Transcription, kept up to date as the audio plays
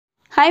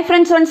Hi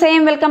friends, once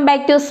again welcome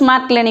back to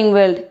Smart Learning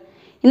World.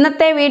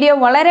 ഇന്നത്തെ video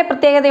വളരെ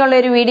പ്രത്യേകതയുള്ള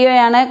ഒരു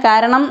വീഡിയോയാണ്.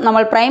 കാരണം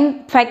നമ്മൾ പ്രൈം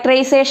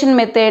ഫാക്ടറൈസേഷൻ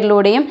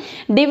മെത്തേഡിലൂടെയും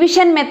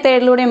ഡിവിഷൻ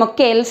മെത്തേഡിലൂടെയും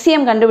ഒക്കെ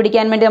LCM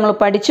കണ്ടുപിടിക്കാൻ വേണ്ടി നമ്മൾ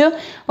പഠിച്ചു.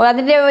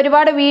 അതിൻ്റെ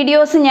ഒരുപാട്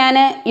വീഡിയോസ് ഞാൻ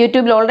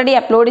യൂട്യൂബിൽ ഓൾറെഡി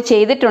അപ്ലോഡ്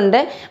ചെയ്തിട്ടുണ്ട്.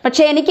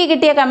 പക്ഷേ എനിക്ക്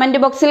കിട്ടിയ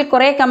കമൻറ്റ് ബോക്സിൽ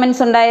കുറേ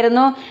കമൻറ്റ്സ്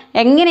ഉണ്ടായിരുന്നു.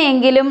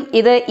 എങ്ങനെയെങ്കിലും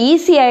ഇത്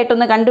ഈസി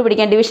ആയിട്ടൊന്ന്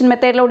കണ്ടുപിടിക്കാം, ഡിവിഷൻ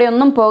മെത്തേഡിലൂടെ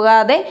ഒന്നും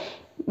പോകാതെ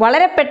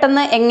വളരെ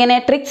പെട്ടെന്ന് എങ്ങനെ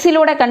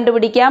ട്രിക്സിലൂടെ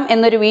കണ്ടുപിടിക്കാം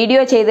എന്നൊരു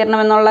വീഡിയോ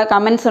ചെയ്തിരണമെന്നുള്ള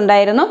കമൻറ്റ്സ്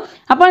ഉണ്ടായിരുന്നു.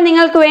 അപ്പോൾ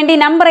നിങ്ങൾക്ക് വേണ്ടി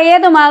നമ്പർ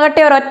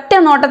ഏതുമാകട്ടെ ഒരൊറ്റ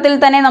നോട്ടത്തിൽ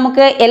തന്നെ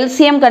നമുക്ക്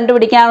LCM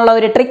കണ്ടുപിടിക്കാനുള്ള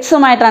ഒരു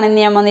ട്രിക്സുമായിട്ടാണ്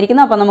ഇന്ന് ഞാൻ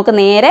വന്നിരിക്കുന്നത്. അപ്പോൾ നമുക്ക്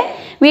നേരെ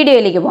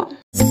വീഡിയോയിലേക്ക് പോകാം.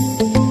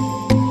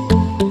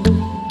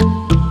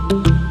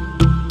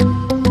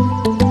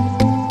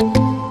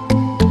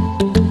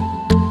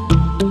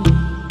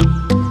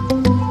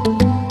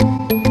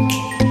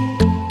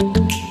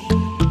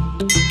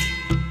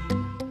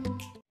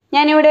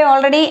 ഞാനിവിടെ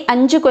ഓൾറെഡി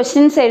 5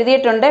 ക്വസ്റ്റ്യൻസ്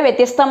എഴുതിയിട്ടുണ്ട്.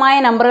 വ്യത്യസ്തമായ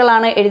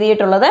നമ്പറുകളാണ്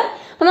എഴുതിയിട്ടുള്ളത്.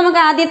 അപ്പോൾ നമുക്ക്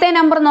ആദ്യത്തെ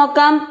നമ്പർ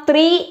നോക്കാം.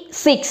 3,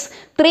 6.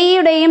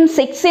 3യുടെയും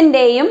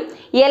 6ൻ്റെയും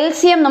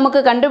LCM നമുക്ക്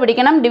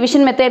കണ്ടുപിടിക്കണം.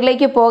 ഡിവിഷൻ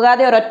മെത്തേഡിലേക്ക്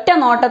പോകാതെ ഒരൊറ്റ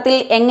നോട്ടത്തിൽ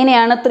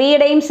എങ്ങനെയാണ്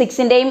 3യുടെയും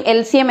 6ൻ്റെയും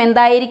LCM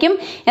എന്തായിരിക്കും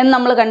എന്ന്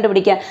നമ്മൾ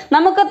കണ്ടുപിടിക്കുക.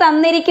 നമുക്ക്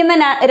തന്നിരിക്കുന്ന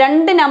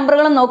 2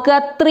 നമ്പറുകളും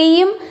നോക്കുക.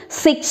 3യും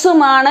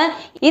 6ഉമാണ്.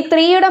 ഈ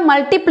 3യുടെ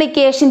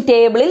മൾട്ടിപ്ലിക്കേഷൻ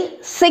ടേബിളിൽ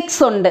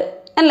 6 ഉണ്ട്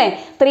അല്ലേ?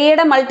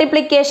 3യുടെ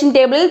മൾട്ടിപ്ലിക്കേഷൻ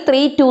ടേബിളിൽ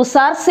 3 2s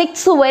are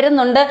 6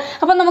 വരുന്നുണ്ട്.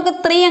 അപ്പോൾ നമുക്ക്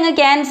 3 അങ്ങ്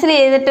ക്യാൻസൽ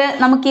ചെയ്തിട്ട്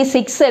നമുക്ക് ഈ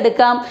 6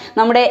 എടുക്കാം.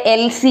 നമ്മുടെ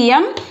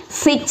LCM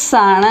 6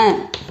 ആണ്.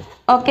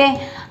 ഓക്കെ,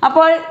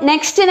 അപ്പോൾ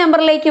നെക്സ്റ്റ്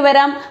നമ്പറിലേക്ക്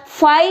വരാം.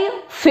 5,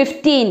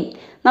 15.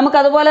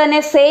 നമുക്കതുപോലെ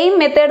തന്നെ സെയിം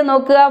മെത്തേഡ്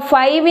നോക്കുക.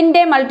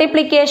 5ൻ്റെ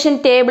മൾട്ടിപ്ലിക്കേഷൻ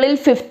ടേബിളിൽ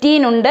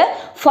 15 ഉണ്ട്.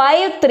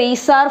 5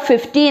 3s are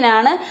 15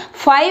 ആണ്.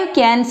 5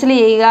 ക്യാൻസൽ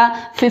ചെയ്യുക.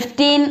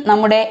 15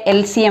 നമ്മുടെ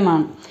LCM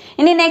ആണ്.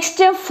 ഇനി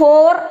നെക്സ്റ്റ്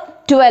 4,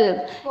 12.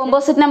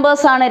 കോമ്പോസിറ്റ്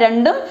നമ്പേഴ്സ് ആണ്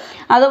രണ്ടും.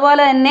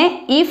 അതുപോലെ തന്നെ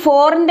ഈ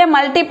 4ൻ്റെ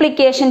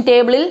മൾട്ടിപ്ലിക്കേഷൻ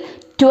ടേബിളിൽ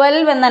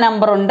 12 എന്ന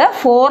നമ്പർ ഉണ്ട്.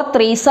 4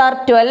 3s are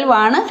 12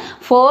 ആണ്.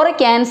 4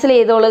 ക്യാൻസൽ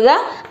ചെയ്തോളുക.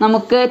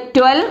 നമുക്ക്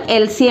 12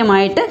 LCM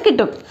ആയിട്ട്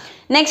കിട്ടും.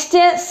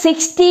 നെക്സ്റ്റ്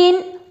 16,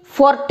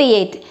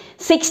 48.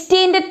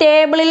 16ൻ്റെ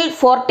ടേബിളിൽ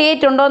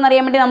 48 ഉണ്ടോ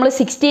എന്നറിയാൻ വേണ്ടി നമ്മൾ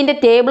 16ൻ്റെ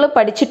ടേബിൾ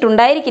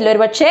പഠിച്ചിട്ടുണ്ടായിരിക്കില്ല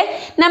ഒരു പക്ഷേ.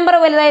 നമ്പർ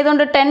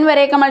വലുതായതുകൊണ്ട് 10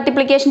 വരെയൊക്കെ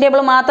മൾട്ടിപ്ലിക്കേഷൻ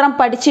ടേബിൾ മാത്രം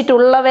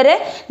പഠിച്ചിട്ടുള്ളവർ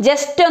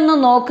ജസ്റ്റ് ഒന്ന്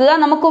നോക്കുക.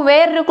 നമുക്ക്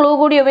വേറൊരു ക്ലൂ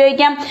കൂടി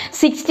ഉപയോഗിക്കാം.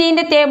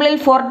 16ൻ്റെ ടേബിളിൽ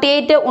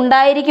 48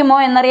 ഉണ്ടായിരിക്കുമോ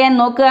എന്നറിയാൻ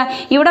നോക്കുക.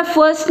 ഇവിടെ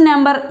ഫസ്റ്റ്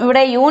നമ്പർ,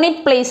 ഇവിടെ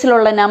യൂണിറ്റ്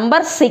പ്ലേസിലുള്ള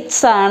നമ്പർ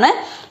 6 ആണ്.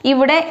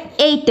 ഇവിടെ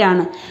 8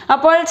 ആണ്.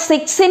 അപ്പോൾ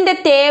 6ൻ്റെ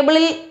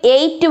ടേബിളിൽ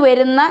 8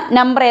 വരുന്ന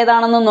നമ്പർ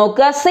ഏതാണെന്ന്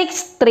നോക്കുക. 6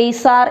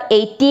 3s are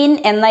 18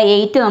 എന്ന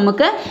 8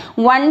 നമുക്ക്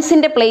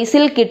 1ൻ്റെ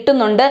പ്ലേസിൽ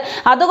കിട്ടുന്നുണ്ട്.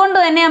 അതുകൊണ്ട്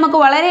തന്നെ നമുക്ക്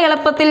വളരെ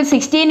എളുപ്പത്തിൽ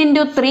 16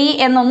 × 3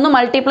 എന്നൊന്ന്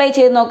മൾട്ടിപ്ലൈ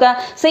ചെയ്ത് നോക്കുക.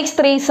 6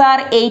 3s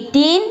are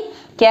 18,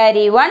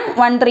 ക്യാരി 1,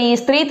 1 3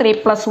 is 3, 3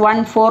 +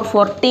 1 4,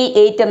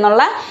 48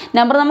 എന്നുള്ള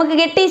നമ്പർ നമുക്ക്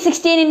കിട്ടി.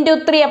 16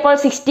 × 3. അപ്പോൾ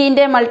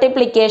 16ൻ്റെ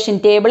മൾട്ടിപ്ലിക്കേഷൻ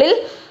ടേബിളിൽ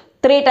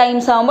 3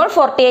 ടൈംസ് ആകുമ്പോൾ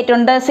 48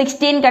 ഉണ്ട്.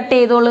 16 കട്ട്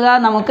ചെയ്തോളുക.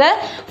 നമുക്ക്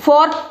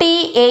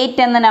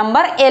 48 എന്ന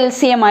നമ്പർ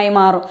LCM ആയി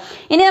മാറും.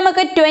 ഇനി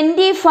നമുക്ക്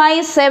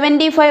 25,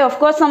 75. ഓഫ്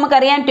കോഴ്സ്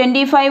നമുക്കറിയാം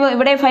 25,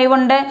 ഇവിടെ 5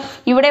 ഉണ്ട്,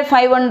 ഇവിടെ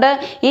 5 ഉണ്ട്.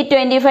 ഈ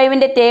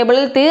 25ൻ്റെ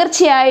ടേബിളിൽ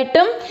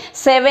തീർച്ചയായിട്ടും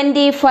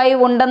 75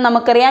 ഉണ്ടെന്ന്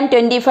നമുക്കറിയാം.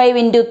 25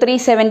 × 3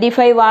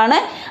 75 ആണ്.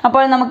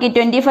 അപ്പോൾ നമുക്ക് ഈ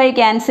 25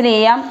 ക്യാൻസൽ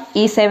ചെയ്യാം.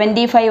 ഈ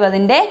 75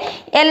 അതിൻ്റെ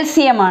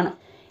LCM ആണ്.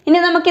 ഇനി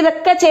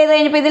നമുക്കിതൊക്കെ ചെയ്ത്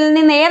കഴിഞ്ഞപ്പോൾ ഇതിൽ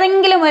നിന്ന്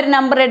ഏതെങ്കിലും ഒരു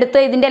നമ്പർ എടുത്ത്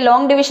ഇതിൻ്റെ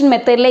ലോങ് ഡിവിഷൻ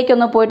മെത്തേഡിലേക്ക്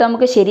ഒന്ന് പോയിട്ട്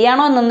നമുക്ക്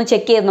ശരിയാണോ എന്നൊന്ന്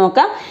ചെക്ക് ചെയ്ത്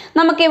നോക്കാം.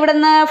 നമുക്ക്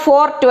ഇവിടുന്ന്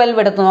 4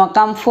 12 എടുത്ത്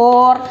നോക്കാം.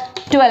 4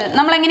 12.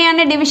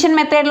 നമ്മളെങ്ങനെയാണ് ഡിവിഷൻ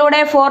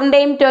മെത്തേഡിലൂടെ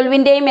 4ൻ്റെയും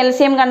 12ൻ്റെയും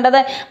LCM കണ്ടത്?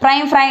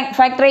 പ്രൈം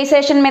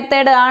ഫാക്ടറൈസേഷൻ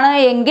മെത്തേഡ് ആണ്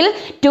എങ്കിൽ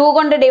 2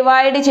 കൊണ്ട്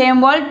ഡിവൈഡ്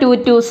ചെയ്യുമ്പോൾ 2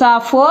 2s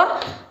are 4,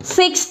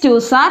 6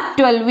 2s are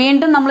 12.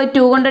 വീണ്ടും നമ്മൾ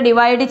 2 കൊണ്ട്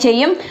ഡിവൈഡ്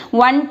ചെയ്യും.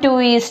 1 2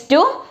 is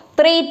 2,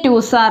 3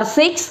 2s are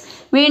 6.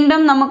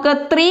 വീണ്ടും നമുക്ക്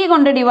 3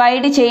 കൊണ്ട്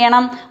ഡിവൈഡ്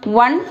ചെയ്യണം.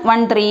 1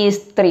 1 3 is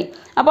 3.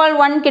 അപ്പോൾ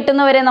 1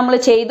 കിട്ടുന്നവരെ നമ്മൾ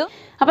ചെയ്തു.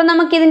 അപ്പം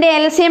നമുക്കിതിൻ്റെ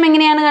LCM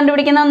എങ്ങനെയാണ്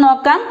കണ്ടുപിടിക്കുന്നത്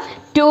നോക്കാം.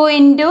 2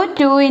 ×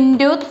 2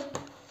 ×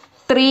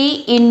 3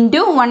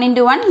 × 1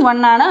 × 1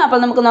 1 ആണ്.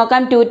 അപ്പോൾ നമുക്ക്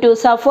നോക്കാം. 2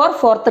 2s are 4,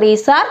 4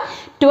 3s are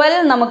 12.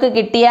 നമുക്ക്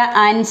കിട്ടിയ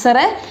ആൻസർ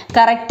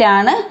കറക്റ്റ്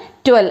ആണ്,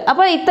 12.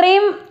 അപ്പോൾ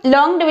ഇത്രയും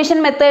ലോങ് ഡിവിഷൻ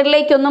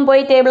മെത്തേഡിലേക്കൊന്നും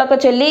പോയി ടേബിളൊക്കെ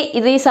ചൊല്ലി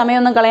ഇത് ഈ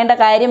സമയമൊന്നും കളയേണ്ട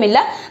കാര്യമില്ല.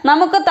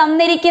 നമുക്ക്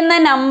തന്നിരിക്കുന്ന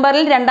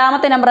നമ്പറിൽ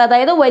രണ്ടാമത്തെ നമ്പർ,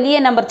 അതായത് വലിയ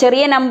നമ്പർ,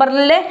 ചെറിയ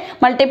നമ്പറിലെ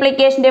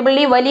മൾട്ടിപ്ലിക്കേഷൻ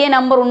ടേബിളിൽ വലിയ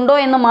നമ്പർ ഉണ്ടോ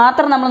എന്ന്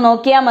മാത്രം നമ്മൾ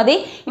നോക്കിയാൽ മതി.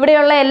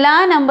 ഇവിടെയുള്ള എല്ലാ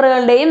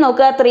നമ്പറുകളുടെയും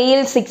നോക്കുക.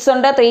 3ൽ 6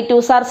 ഉണ്ട്. 3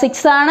 2s are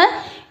 6 ആണ്.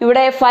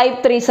 ഇവിടെ 5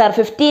 3s are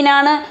 15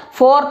 ആണ്.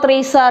 4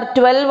 3s are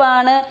 12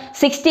 ആണ്.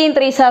 16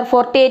 3s are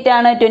 48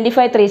 ആണ്.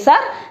 25 3s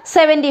are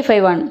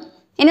 75 ആണ്.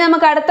 ഇനി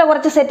നമുക്ക് അടുത്ത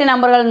കുറച്ച് സെറ്റ്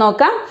നമ്പറുകൾ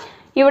നോക്കാം.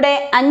 ഇവിടെ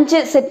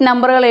 5 സെറ്റ്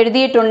നമ്പറുകൾ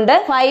എഴുതിയിട്ടുണ്ട്.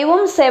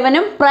 5ഉം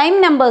 7ഉം പ്രൈം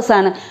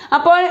നമ്പേഴ്സാണ്.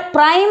 അപ്പോൾ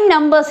പ്രൈം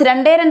നമ്പേഴ്സ്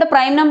 2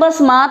 പ്രൈം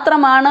നമ്പേഴ്സ്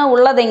മാത്രമാണ്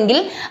ഉള്ളതെങ്കിൽ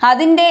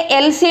അതിൻ്റെ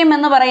LCM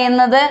എന്ന്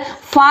പറയുന്നത്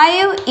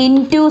 5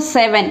 ×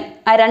 7.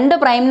 ആ 2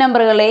 പ്രൈം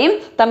നമ്പറുകളെയും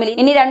തമ്മിൽ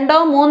ഇനി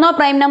 2ഓ 3ഓ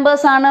പ്രൈം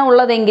നമ്പേഴ്സ് ആണ്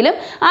ഉള്ളതെങ്കിലും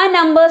ആ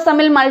നമ്പേഴ്സ്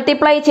തമ്മിൽ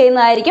മൾട്ടിപ്ലൈ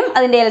ചെയ്യുന്നതായിരിക്കും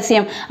അതിൻ്റെ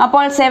LCM.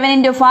 അപ്പോൾ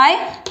 7 ×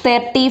 5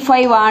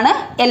 35 ആണ്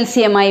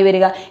LCM ആയി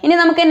വരിക. ഇനി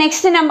നമുക്ക്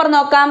നെക്സ്റ്റ് നമ്പർ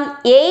നോക്കാം.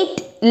 8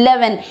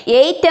 11.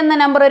 8 എന്ന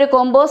നമ്പർ ഒരു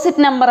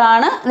കോമ്പോസിറ്റ് നമ്പർ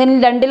ആണ്. ഇതിന്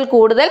 2ൽ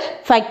കൂടുതൽ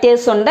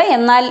ഫാക്ടേഴ്സ് ഉണ്ട്.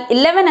 എന്നാൽ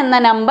 11 എന്ന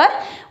നമ്പർ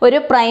ഒരു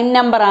പ്രൈം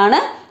നമ്പർ ആണ്.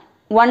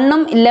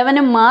 1ഉം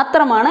 11ഉം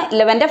മാത്രമാണ്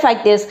 11ന്റെ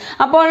ഫാക്ടേഴ്സ്.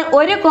 അപ്പോൾ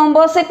ഒരു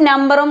കോമ്പോസിറ്റ്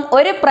നമ്പറും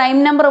ഒരു പ്രൈം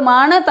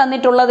നമ്പറുമാണ്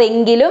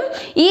തന്നിട്ടുള്ളതെങ്കിലും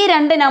ഈ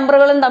 2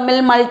 നമ്പറുകളും തമ്മിൽ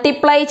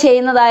മൾട്ടിപ്ലൈ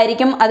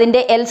ചെയ്യുന്നതായിരിക്കും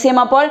അതിൻ്റെ LCM.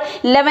 അപ്പോൾ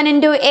 11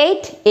 ×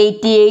 8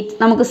 88.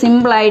 നമുക്ക്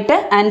സിമ്പിളായിട്ട്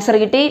ആൻസർ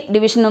കിട്ടി.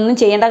 ഡിവിഷൻ ഒന്നും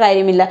ചെയ്യേണ്ട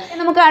കാര്യമില്ല.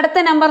 നമുക്ക്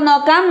അടുത്ത നമ്പർ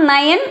നോക്കാം.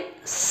 9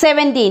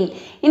 17.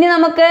 ഇനി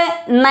നമുക്ക്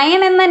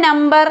 9 എന്ന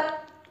നമ്പർ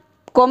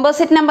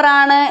കോമ്പോസിറ്റ് നമ്പർ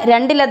ആണ്.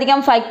 2ലധികം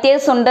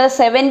ഫാക്ടേഴ്സ് ഉണ്ട്.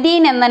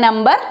 17 എന്ന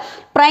നമ്പർ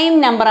പ്രൈം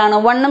നമ്പർ ആണ്.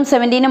 1ഉം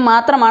 17ഉം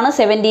മാത്രമാണ്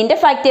 17ന്റെ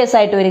ഫാക്ടേഴ്സ്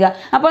ആയിട്ട് വരിക.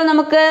 അപ്പോൾ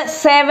നമുക്ക്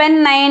 7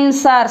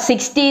 9s are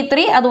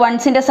 63. അത്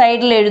വൺസിൻ്റെ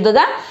സൈഡിൽ എഴുതുക.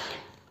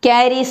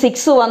 ക്യാരി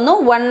 6 വന്നു.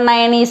 1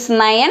 9 is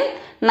 9.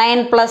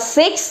 9 +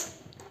 6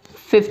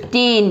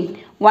 15.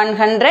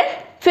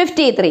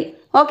 153.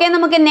 ഓക്കെ,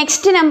 നമുക്ക്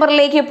നെക്സ്റ്റ്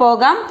നമ്പറിലേക്ക്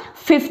പോകാം.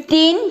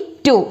 15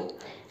 2.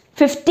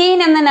 15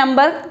 എന്ന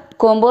നമ്പർ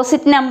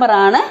കോമ്പോസിറ്റ് നമ്പർ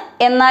ആണ്.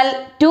 എന്നാൽ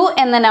 2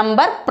 എന്ന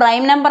നമ്പർ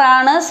പ്രൈം നമ്പർ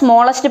ആണ്.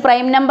 സ്മോളസ്റ്റ്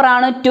പ്രൈം നമ്പർ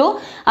ആണ് 2.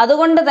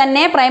 അതുകൊണ്ട്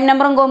തന്നെ പ്രൈം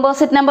നമ്പറും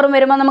കോമ്പോസിറ്റ് നമ്പറും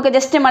വരുമ്പോൾ നമുക്ക്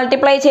ജസ്റ്റ്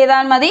മൾട്ടിപ്ലൈ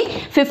ചെയ്താൽ മതി.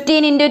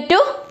 15 ×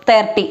 2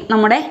 30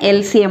 നമ്മുടെ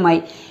LCM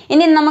ആയി.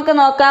 ഇനി നമുക്ക്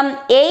നോക്കാം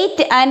 8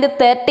 and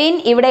 13.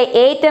 ഇവിടെ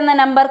 8 എന്ന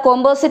നമ്പർ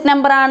കോമ്പോസിറ്റ്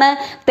നമ്പർ ആണ്.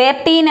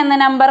 13 എന്ന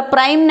നമ്പർ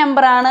പ്രൈം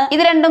നമ്പർ ആണ്.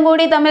 ഇത് രണ്ടും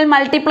കൂടി തമ്മിൽ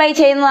മൾട്ടിപ്ലൈ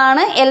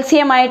ചെയ്യുന്നതാണ്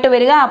LCM ആയിട്ട്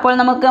വരിക. അപ്പോൾ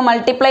നമുക്ക്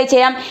മൾട്ടിപ്ലൈ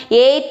ചെയ്യാം.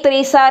 8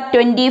 3s are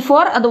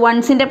 24. അത്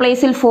വൺസിൻ്റെ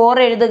പ്ലേസിൽ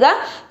 4 എഴുതുക.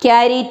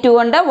 ക്യാരി 2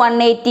 ഉണ്ട്.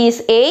 180 is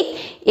 8.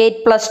 8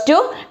 +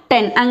 2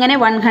 10. അങ്ങനെ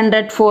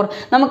 104.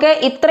 നമുക്ക്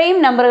ഇത്രയും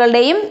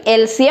നമ്പറുകളുടെയും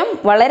LCM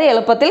വളരെ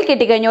എളുപ്പത്തിൽ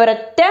കിട്ടിക്കഴിഞ്ഞു.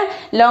 ഒരൊറ്റ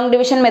ലോങ്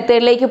ഡിവിഷൻ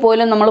മെത്തേഡിലേക്ക്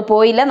പോലും നമ്മൾ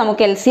പോയില്ല.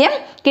 നമുക്ക് LCM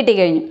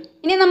കിട്ടിക്കഴിഞ്ഞു.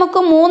 ഇനി നമുക്ക്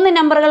 3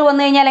 നമ്പറുകൾ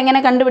വന്നു കഴിഞ്ഞാൽ എങ്ങനെ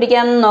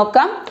കണ്ടുപിടിക്കാമെന്ന്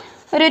നോക്കാം.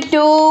 ഒരു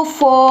 2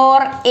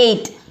 4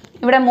 8.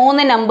 ഇവിടെ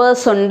 3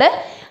 നമ്പേഴ്സ് ഉണ്ട്.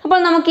 അപ്പോൾ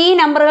നമുക്ക് ഈ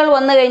നമ്പറുകൾ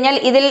വന്നു കഴിഞ്ഞാൽ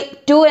ഇതിൽ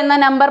 2 എന്ന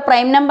നമ്പർ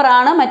പ്രൈം നമ്പർ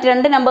ആണ്. മറ്റ്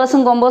 2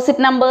 നമ്പേഴ്സും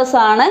കോമ്പോസിറ്റ് നമ്പേഴ്സ്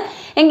ആണ്.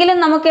 എങ്കിലും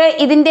നമുക്ക്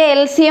ഇതിൻ്റെ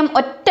LCM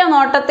ഒറ്റ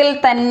നോട്ടത്തിൽ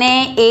തന്നെ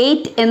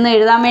 8 എന്ന്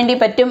എഴുതാൻ വേണ്ടി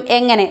പറ്റും.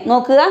 എങ്ങനെ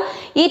നോക്കുക.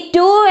 ഈ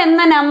 2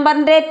 എന്ന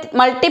നമ്പറിൻ്റെ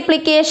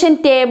മൾട്ടിപ്ലിക്കേഷൻ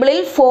ടേബിളിൽ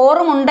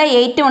 4ഉം ഉണ്ട്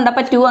 8ഉം ഉണ്ട്.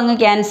 അപ്പോൾ 2 അങ്ങ്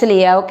ക്യാൻസൽ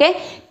ചെയ്യുക. Okay,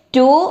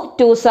 2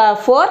 2s are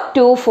 4.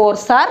 2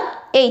 4s are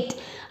 8.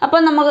 അപ്പോൾ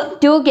നമുക്ക്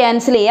 2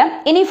 ക്യാൻസൽ ചെയ്യാം.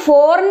 ഇനി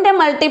 4ൻ്റെ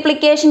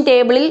മൾട്ടിപ്ലിക്കേഷൻ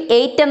ടേബിളിൽ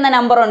 8 എന്ന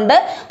നമ്പർ ഉണ്ട്.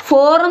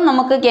 4ഉം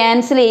നമുക്ക്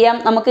ക്യാൻസൽ ചെയ്യാം.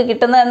 നമുക്ക്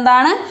കിട്ടുന്നത്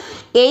എന്താണ്?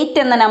 8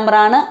 എന്ന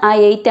നമ്പറാണ്. ആ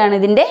 8 ആണ്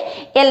ഇതിൻ്റെ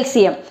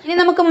LCM. ഇനി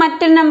നമുക്ക്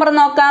മറ്റൊരു നമ്പർ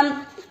നോക്കാം.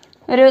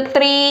 ഒരു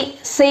 3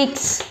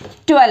 6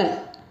 12.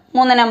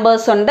 3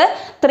 നമ്പേഴ്സ് ഉണ്ട്.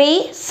 3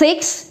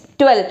 6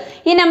 12.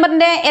 ഈ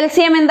നമ്പറിൻ്റെ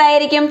LCM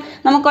എന്തായിരിക്കും?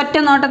 നമുക്ക് ഒറ്റ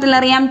നോട്ടത്തിൽ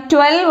അറിയാം.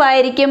 12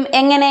 ആയിരിക്കും.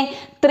 എങ്ങനെ?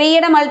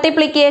 3യുടെ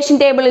മൾട്ടിപ്ലിക്കേഷൻ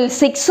ടേബിളിൽ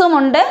 6ഉം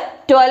ഉണ്ട്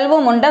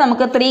 12ഉം ഉണ്ട്.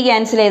 നമുക്ക് 3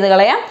 ക്യാൻസൽ ചെയ്ത്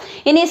കളയാം.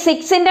 ഇനി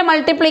 6ൻ്റെ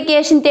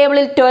മൾട്ടിപ്ലിക്കേഷൻ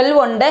ടേബിളിൽ 12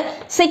 ഉണ്ട്.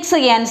 6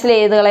 ക്യാൻസൽ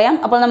ചെയ്ത് കളയാം.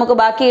 അപ്പോൾ നമുക്ക്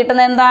ബാക്കി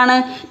കിട്ടുന്നത് എന്താണ്?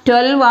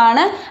 12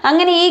 ആണ്.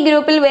 അങ്ങനെ ഈ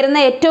ഗ്രൂപ്പിൽ വരുന്ന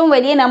ഏറ്റവും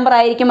വലിയ നമ്പർ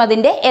ആയിരിക്കും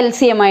അതിൻ്റെ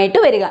LCM ആയിട്ട്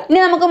വരിക.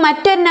 ഇനി നമുക്ക്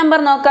മറ്റൊരു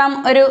നമ്പർ നോക്കാം.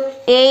 ഒരു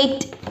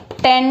 8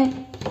 10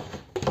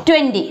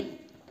 20.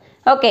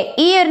 ഓക്കെ,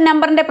 ഈ ഒരു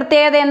നമ്പറിൻ്റെ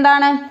പ്രത്യേകത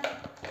എന്താണ്?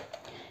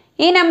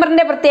 ഈ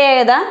നമ്പറിൻ്റെ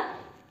പ്രത്യേകത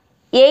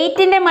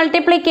 8ൻ്റെ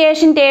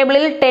മൾട്ടിപ്ലിക്കേഷൻ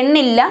ടേബിളിൽ 10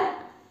 ഇല്ല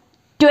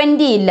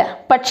 20 ഇല്ല.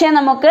 പക്ഷേ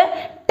നമുക്ക്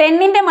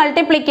 10ൻ്റെ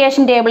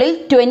മൾട്ടിപ്ലിക്കേഷൻ ടേബിളിൽ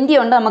 20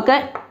 ഉണ്ട്. നമുക്ക്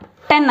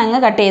 10 അങ്ങ്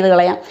കട്ട് ചെയ്ത്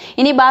കളയാം.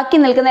 ഇനി ബാക്കി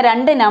നിൽക്കുന്ന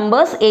 2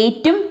 നമ്പേഴ്സ്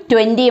 8ഉം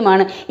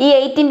 20ഉമാണ്. ഈ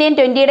 8ൻ്റെയും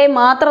 20യുടെയും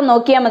മാത്രം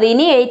നോക്കിയാൽ മതി.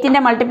 ഇനി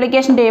 8ൻ്റെ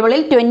മൾട്ടിപ്ലിക്കേഷൻ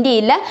ടേബിളിൽ 20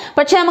 ഇല്ല.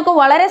 പക്ഷേ നമുക്ക്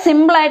വളരെ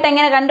സിമ്പിളായിട്ട്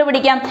എങ്ങനെ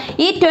കണ്ടുപിടിക്കാം?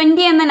 ഈ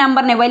 20 എന്ന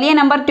നമ്പറിനെ, വലിയ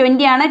നമ്പർ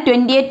 20 ആണ്,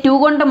 20യെ 2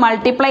 കൊണ്ട്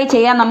മൾട്ടിപ്ലൈ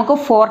ചെയ്യാൻ നമുക്ക്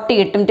 40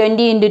 കിട്ടും.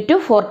 20 × 2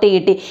 40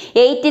 കിട്ടി.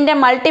 8ൻ്റെ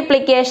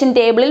മൾട്ടിപ്ലിക്കേഷൻ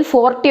ടേബിളിൽ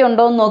 40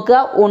 ഉണ്ടോ എന്ന് നോക്കുക.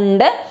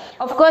 ഉണ്ട്.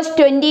 ഓഫ് കോഴ്സ്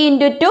 20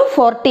 × 2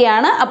 40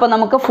 ആണ്. അപ്പോൾ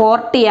നമുക്ക്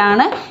 40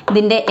 ആണ്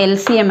ഇതിൻ്റെ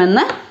LCM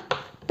എന്ന്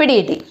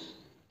പിടികിട്ടി.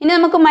 ഇനി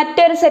നമുക്ക്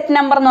മറ്റൊരു സെറ്റ്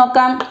നമ്പർ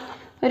നോക്കാം.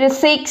 ഒരു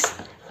 6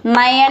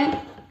 9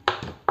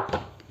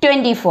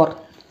 24.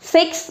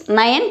 6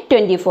 9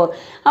 24.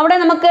 അവിടെ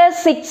നമുക്ക്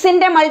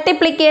 6ൻ്റെ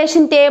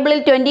മൾട്ടിപ്ലിക്കേഷൻ ടേബിളിൽ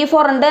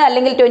 24 ഉണ്ട്.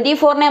 അല്ലെങ്കിൽ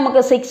 24നെ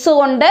നമുക്ക് 6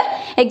 കൊണ്ട്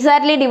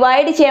എക്സാക്ട്ലി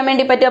ഡിവൈഡ് ചെയ്യാൻ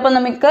വേണ്ടി പറ്റും. അപ്പോൾ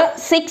നമുക്ക്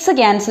 6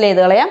 ക്യാൻസൽ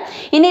ചെയ്ത് കളയാം.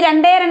 ഇനി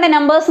 2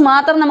 നമ്പേഴ്സ്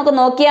മാത്രം നമുക്ക്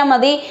നോക്കിയാൽ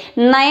മതി.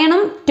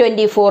 9ഉം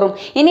 24ഉം.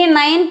 ഇനി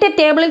 9th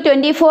ടേബിളിൽ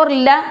 24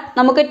 ഇല്ല.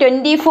 നമുക്ക്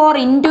 24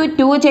 ×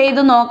 2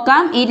 ചെയ്ത്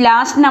നോക്കാം. ഈ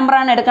ലാസ്റ്റ്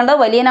നമ്പറാണ്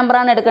എടുക്കേണ്ടത്. വലിയ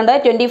നമ്പറാണ് എടുക്കേണ്ടത്.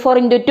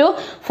 24 × 2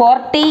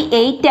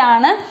 48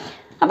 ആണ്.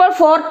 അപ്പോൾ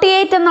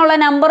 48 എന്നുള്ള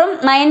നമ്പറും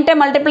 9th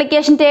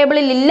മൾട്ടിപ്ലിക്കേഷൻ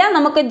ടേബിളിൽ ഇല്ല.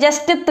 നമുക്ക്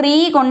ജസ്റ്റ് 3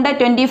 കൊണ്ട്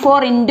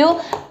 24 ×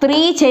 3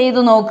 ചെയ്ത്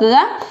നോക്കുക.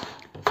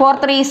 4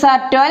 3s are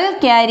 12.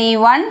 Carry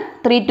 1.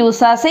 3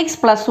 2s are 6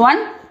 plus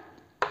 1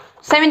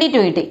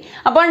 72 കിട്ടി.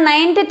 അപ്പോൾ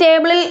 9th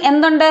ടേബിളിൽ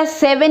എന്തുണ്ട്?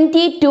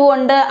 72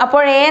 ഉണ്ട്.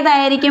 അപ്പോൾ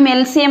ഏതായിരിക്കും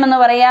LCM എന്ന്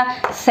പറയുക?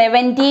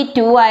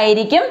 72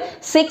 ആയിരിക്കും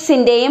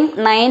 6ൻ്റെയും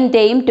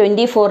 9ൻ്റെയും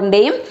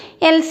 24ൻ്റെയും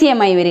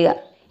LCM ആയി വരിക.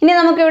 ഇനി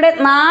നമുക്കിവിടെ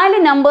 4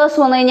 നമ്പേഴ്സ്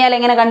വന്നു കഴിഞ്ഞാൽ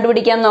എങ്ങനെ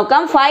കണ്ടുപിടിക്കാൻ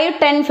നോക്കാം. 5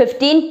 10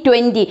 15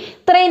 20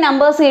 ഇത്രയും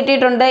നമ്പേഴ്സ്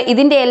കിട്ടിയിട്ടുണ്ട്.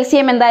 ഇതിൻ്റെ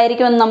LCM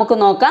എന്തായിരിക്കും എന്ന് നമുക്ക്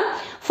നോക്കാം.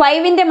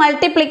 5ൻ്റെ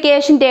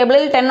മൾട്ടിപ്ലിക്കേഷൻ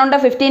ടേബിളിൽ 10 ഉണ്ട്,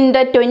 15 ഉണ്ട്,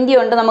 20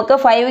 ഉണ്ട്. നമുക്ക്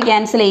 5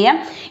 ക്യാൻസൽ ചെയ്യാം.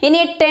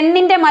 ഇനി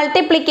 10ൻ്റെ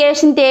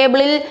മൾട്ടിപ്ലിക്കേഷൻ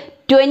ടേബിളിൽ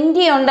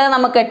 20 ഉണ്ട്,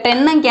 നമുക്ക്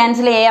 10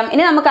 ക്യാൻസൽ ചെയ്യാം.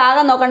 ഇനി നമുക്ക്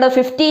ആകെ നോക്കേണ്ടത്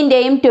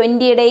 15ൻ്റെയും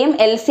 20യുടെയും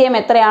LCM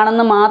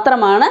എത്രയാണെന്ന്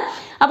മാത്രമാണ്.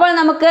 അപ്പോൾ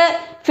നമുക്ക്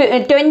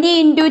 20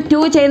 ×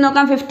 2 ചെയ്ത്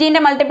നോക്കാം.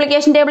 15ൻ്റെ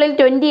മൾട്ടിപ്ലിക്കേഷൻ ടേബിളിൽ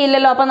 20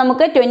 ഇല്ലല്ലോ, അപ്പോൾ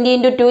നമുക്ക് 20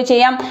 × 2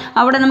 ചെയ്യാം.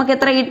 അവിടെ നമുക്ക്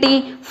എത്ര കിട്ടി?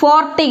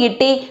 40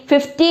 കിട്ടി.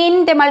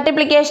 15ൻ്റെ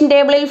മൾട്ടിപ്ലിക്കേഷൻ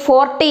ടേബിളിൽ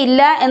 40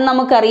 ഇല്ല എന്ന്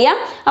നമുക്കറിയാം.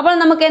 അപ്പോൾ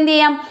നമുക്ക് എന്ത്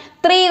ചെയ്യാം?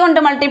 3 കൊണ്ട്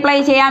മൾട്ടിപ്ലൈ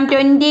ചെയ്യാം.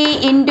 20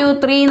 ×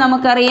 3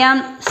 നമുക്കറിയാം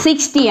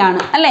 60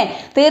 ആണ് അല്ലേ?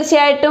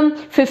 തീർച്ചയായിട്ടും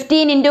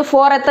 15 ×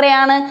 4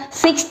 എത്രയാണ്?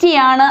 60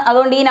 ആണ്.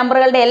 അതുകൊണ്ട് ഈ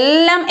നമ്പറുകളുടെ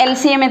എല്ലാം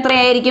LCM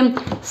എത്രയായിരിക്കും?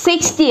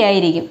 60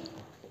 ആയിരിക്കും.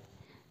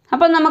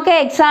 അപ്പോൾ നമുക്ക്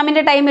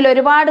എക്സാമിൻ്റെ ടൈമിൽ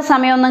ഒരുപാട്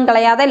സമയമൊന്നും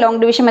കളയാതെ ലോങ്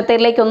ഡിവിഷൻ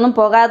മെത്തേഡിലേക്കൊന്നും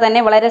പോകാതെ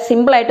തന്നെ വളരെ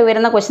സിമ്പിളായിട്ട്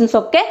വരുന്ന ക്വസ്റ്റ്യൻസ്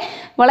ഒക്കെ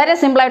വളരെ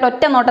സിമ്പിളായിട്ട്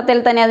ഒറ്റ നോട്ടത്തിൽ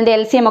തന്നെ അതിൻ്റെ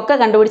LCM ഒക്കെ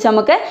കണ്ടുപിടിച്ച്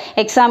നമുക്ക്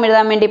എക്സാം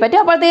എഴുതാൻ വേണ്ടി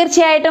പറ്റും. അപ്പോൾ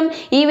തീർച്ചയായിട്ടും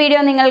ഈ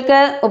വീഡിയോ നിങ്ങൾക്ക്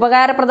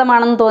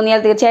ഉപകാരപ്രദമാണെന്ന്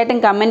തോന്നിയാൽ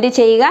തീർച്ചയായിട്ടും കമൻറ്റ്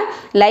ചെയ്യുക,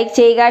 ലൈക്ക്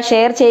ചെയ്യുക,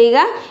 ഷെയർ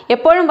ചെയ്യുക.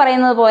 എപ്പോഴും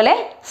പറയുന്നത് പോലെ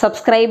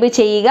സബ്സ്ക്രൈബ്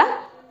ചെയ്യുക.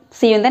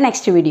 See you in the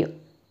next video.